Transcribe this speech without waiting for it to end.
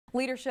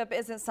Leadership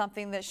isn't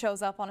something that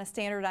shows up on a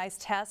standardized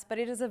test, but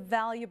it is a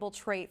valuable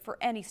trait for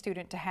any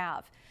student to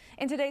have.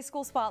 In today's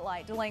School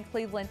Spotlight, Delane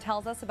Cleveland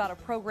tells us about a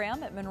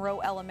program at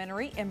Monroe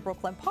Elementary in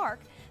Brooklyn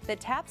Park that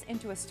taps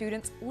into a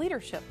student's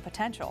leadership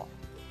potential.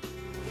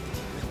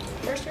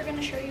 First, we're going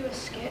to show you a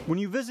skit. When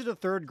you visit a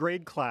third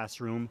grade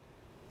classroom,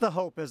 the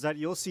hope is that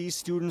you'll see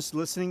students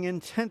listening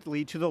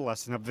intently to the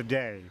lesson of the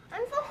day.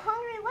 I'm so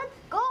hungry. Let's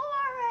go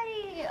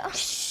already.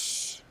 Shh.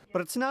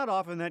 But it's not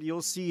often that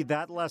you'll see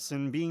that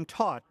lesson being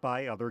taught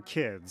by other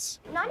kids.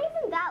 Not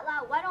even that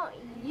loud. Why don't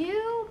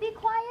you be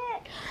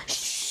quiet?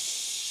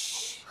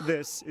 Shh.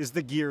 This is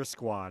the Gear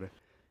Squad,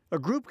 a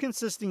group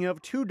consisting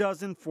of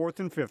 24 4th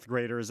and 5th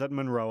graders at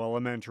Monroe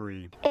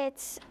Elementary.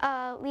 It's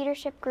a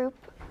leadership group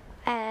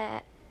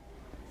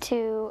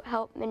to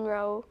help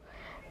Monroe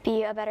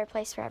be a better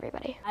place for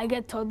everybody. I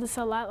get told this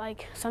a lot,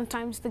 like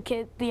sometimes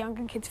the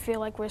younger kids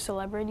feel like we're a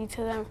celebrity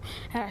to them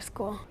at our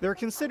school. They're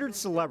considered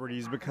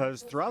celebrities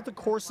because throughout the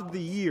course of the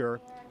year,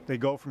 they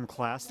go from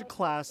class to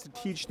class to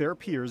teach their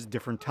peers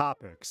different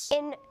topics.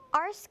 In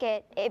our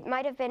skit, it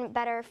might have been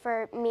better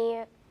for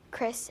me,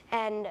 Chris,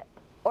 and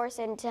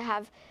Orson to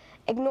have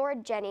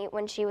ignored Jenny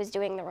when she was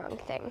doing the wrong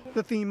thing.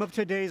 The theme of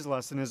today's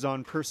lesson is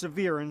on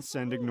perseverance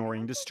and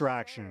ignoring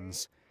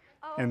distractions.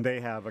 And they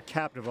have a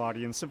captive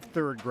audience of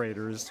third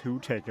graders who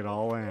take it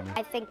all in.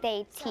 I think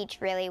they teach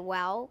really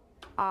well,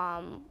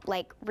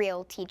 like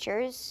real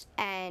teachers,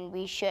 and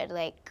we should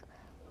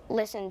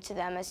listen to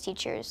them as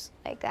teachers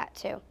like that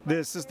too.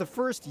 This is the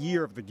first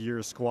year of the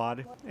Gear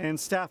Squad, and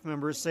staff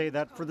members say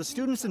that for the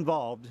students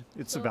involved,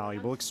 it's a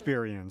valuable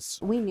experience.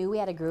 We knew we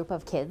had a group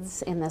of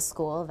kids in this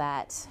school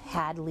that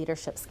had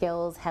leadership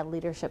skills, had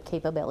leadership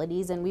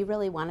capabilities, and we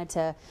really wanted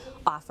to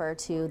offer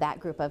to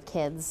that group of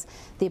kids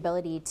the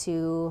ability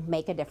to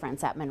make a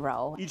difference at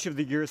Monroe. Each of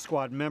the Gear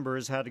Squad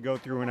members had to go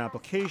through an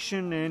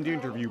application and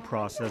interview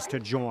process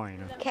to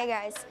join. Okay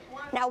guys,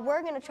 now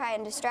we're going to try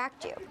and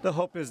distract you. The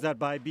hope is that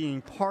by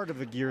being part of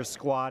the Gear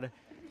Squad,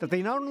 that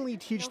they not only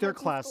teach their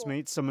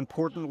classmates some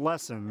important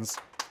lessons,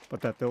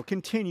 but that they'll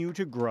continue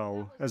to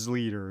grow as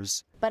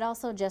leaders. But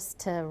also just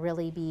to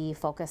really be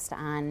focused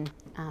on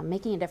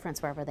making a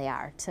difference wherever they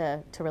are,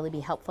 to really be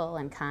helpful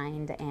and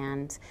kind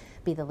and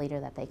be the leader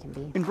that they can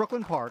be. In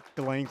Brooklyn Park,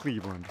 Delane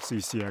Cleveland,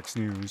 CCX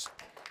News.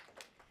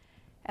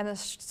 And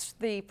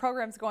the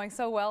program's going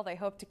so well, they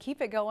hope to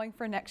keep it going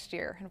for next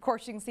year. And of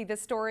course, you can see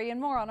this story and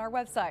more on our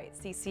website,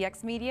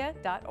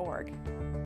 ccxmedia.org.